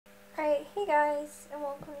Hey guys, and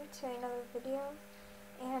welcome to another video.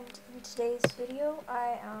 And in today's video,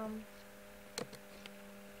 I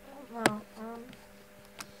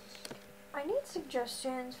need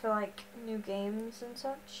suggestions for like new games and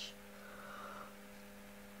such.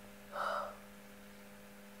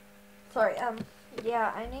 Sorry,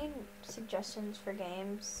 yeah, I need suggestions for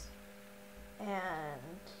games, and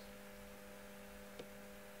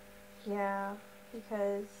yeah,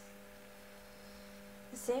 because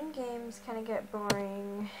the same games kind of get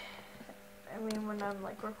boring. I mean, when I'm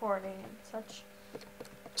like recording and such.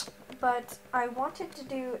 But I wanted to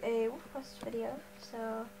do a Wolfquest video,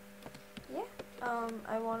 so yeah.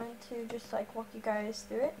 I wanted to just like walk you guys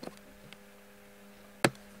through it.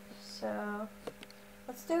 So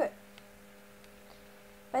let's do it.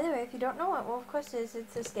 By the way, if you don't know what Wolfquest is,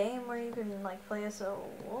 it's this game where you can like play as a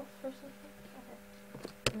wolf or something.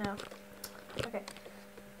 Okay. No. Okay.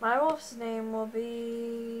 My wolf's name will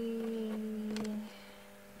be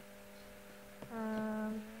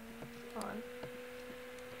hold on.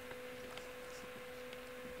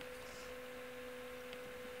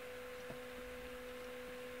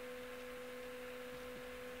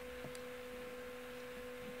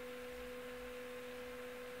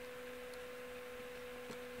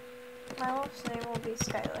 My wolf's name will be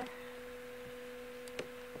Skylar.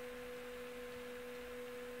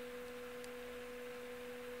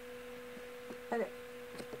 Okay.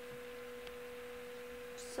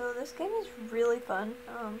 So this game is really fun,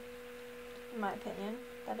 in my opinion,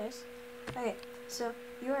 that is. Okay, so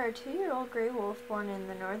you are a 2-year-old gray wolf born in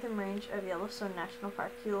the northern range of Yellowstone National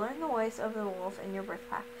Park. You learn the voice of the wolf in your birth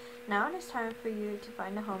pack. Now it is time for you to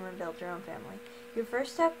find a home and build your own family. Your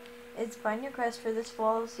first step is find your quest for this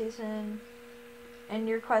fall season, and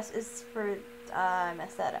your quest is for, I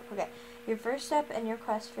messed that up, okay. Your first step in your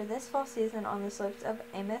quest for this fall season on the slopes of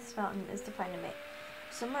Amos Mountain is to find a mate.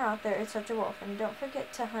 Somewhere out there is such a wolf, and don't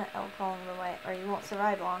forget to hunt elk along the way, or you won't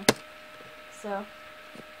survive long. So,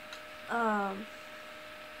 how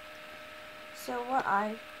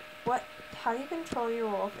you control your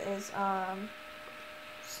wolf is,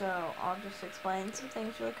 so I'll just explain some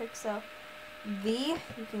things really quick. So, you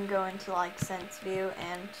can go into like sense view,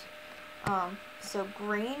 and, so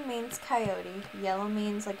green means coyote, yellow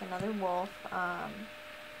means like another wolf,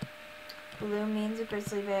 blue means a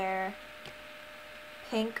grizzly bear,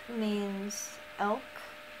 pink means elk,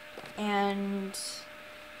 and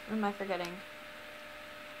what am I forgetting?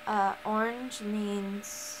 Orange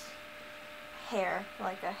means hare,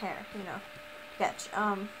 like a hare, you know. Sketch.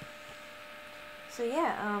 So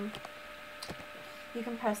yeah, you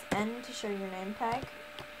can press N to show your name tag,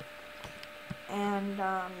 and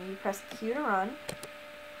you press Q to run,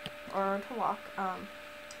 or to walk,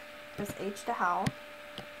 press H to howl.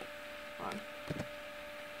 Hold on.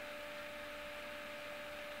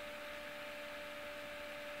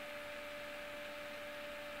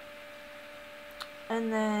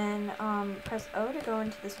 And then, press O to go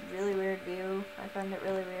into this really weird view. I find it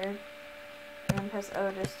really weird. And then press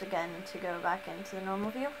O just again to go back into the normal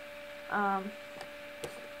view.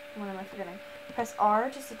 What am I forgetting? Press R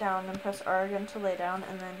to sit down, then press R again to lay down,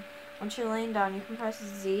 and then once you're laying down, you can press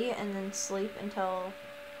Z and then sleep until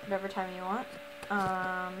whatever time you want.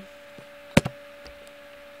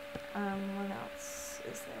 What else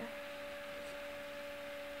is there?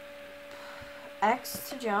 X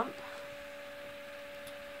to jump.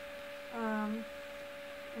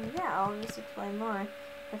 Yeah, I'll just explain more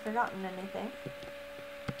if I've forgotten anything.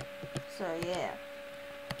 So, yeah.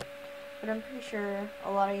 But I'm pretty sure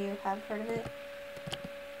a lot of you have heard of it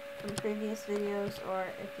from previous videos, or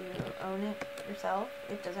if you own it yourself,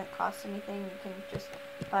 it doesn't cost anything, you can just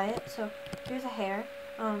buy it. So, here's a hare.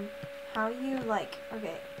 How you, like,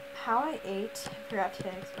 okay, how I ate, I forgot to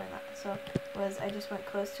explain that, so, was I just went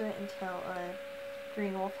close to it until a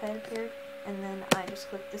green wolf head appeared, and then I just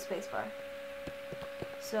clicked the space bar.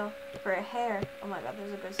 So, for a hare, oh my god,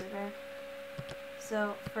 there's a grizzly bear.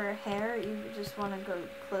 So, for a hare, you just want to go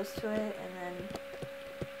close to it, and then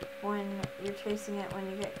when you're chasing it, when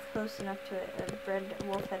you get close enough to it, a red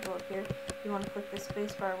wolf head will appear. You want to click the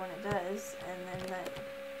space bar when it does, and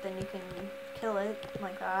then you can kill it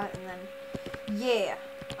like that, and then, yeah.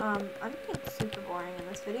 I'm being super boring in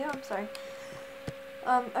this video, I'm sorry.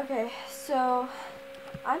 Okay, so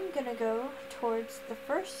I'm gonna go towards the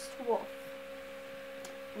first wolf,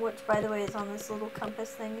 which, by the way, is on this little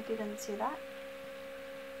compass thing, if you didn't see that.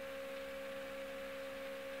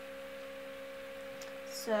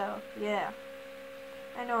 So, yeah.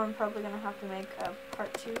 I know I'm probably gonna have to make a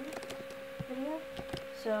part 2 video,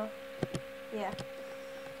 so, yeah.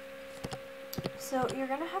 So, you're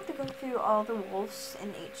gonna have to go through all the wolves in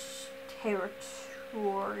each territories.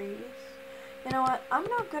 You know what? I'm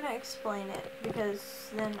not gonna explain it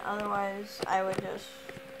because then otherwise I would just,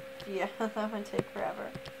 yeah, that would take forever.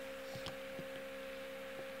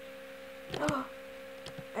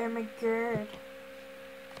 Oh my god.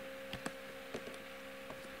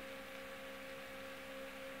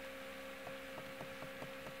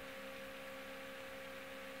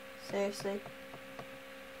 Seriously.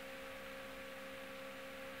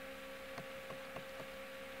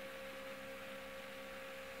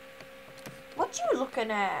 What you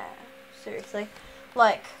looking at? Seriously.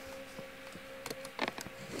 Like.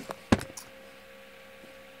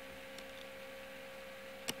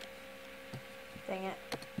 Dang it.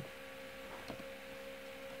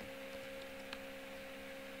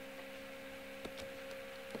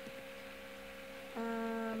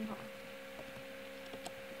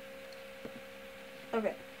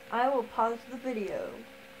 Okay. I will pause the video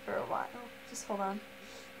for a while. Just hold on.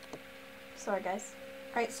 Sorry, guys.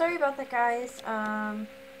 Alright, sorry about that, guys. Sorry.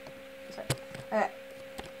 Okay.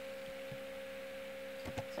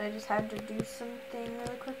 So I just had to do something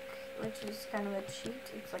really quick, which is kind of a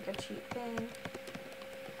cheat. It's like a cheat thing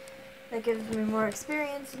that gives me more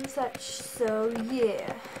experience and such. So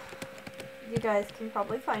yeah, you guys can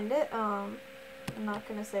probably find it. I'm not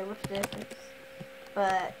gonna say what it is,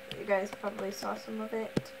 but you guys probably saw some of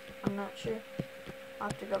it. I'm not sure. I'll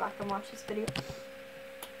have to go back and watch this video.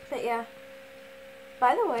 But yeah.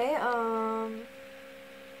 By the way, oh,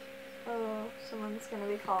 someone's gonna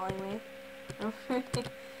be calling me in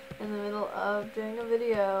the middle of doing a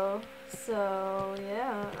video. So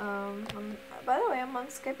yeah, by the way, I'm on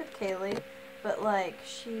Skype with Kaylee, but like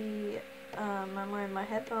I'm wearing my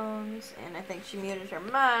headphones, and I think she muted her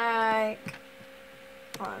mic.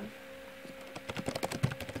 Hold on.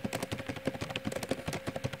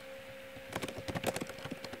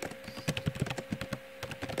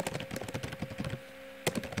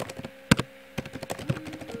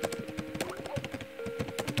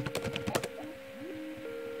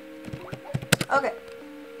 Okay.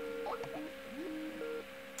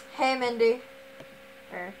 Hey, Mindy.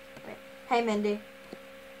 Wait. Hey, Mindy.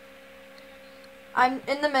 I'm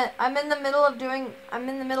in the middle of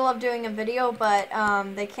doing a video, but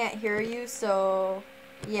they can't hear you, so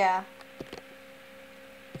yeah.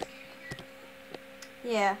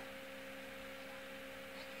 Yeah.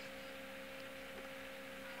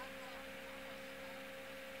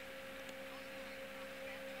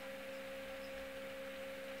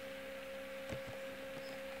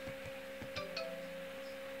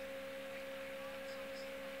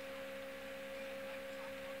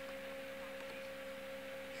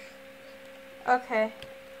 Okay.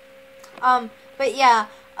 But yeah,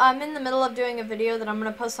 I'm in the middle of doing a video that I'm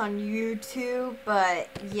gonna post on YouTube, but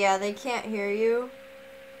yeah, they can't hear you.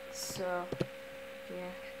 So,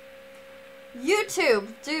 yeah.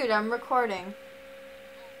 YouTube! Dude, I'm recording.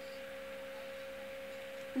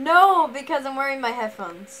 No, because I'm wearing my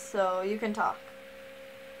headphones, so you can talk.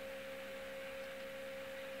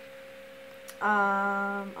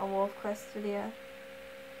 A Wolfquest video.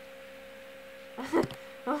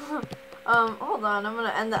 Hold on, I'm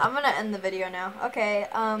gonna end the video now. Okay,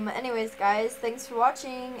 anyways, guys, thanks for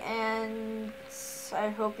watching, and I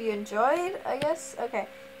hope you enjoyed, I guess. Okay,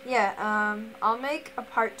 yeah, I'll make a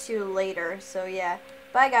part 2 later, so yeah.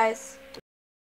 Bye, guys.